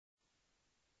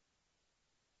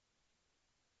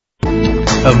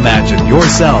Imagine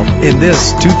yourself in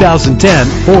this 2010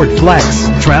 Ford Flex.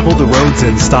 Travel the roads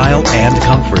in style and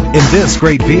comfort in this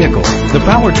great vehicle. The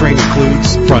powertrain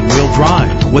includes front-wheel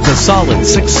drive with a solid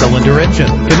 6-cylinder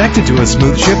engine connected to a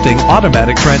smooth shifting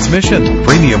automatic transmission.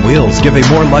 Premium wheels give a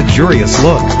more luxurious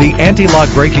look. The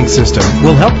anti-lock braking system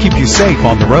will help keep you safe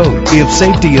on the road. If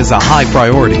safety is a high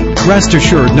priority, rest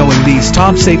assured knowing these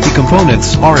top safety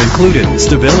components are included: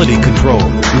 stability control,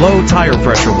 low tire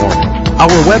pressure warning. Our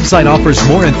website offers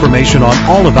more information on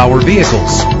all of our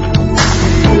vehicles.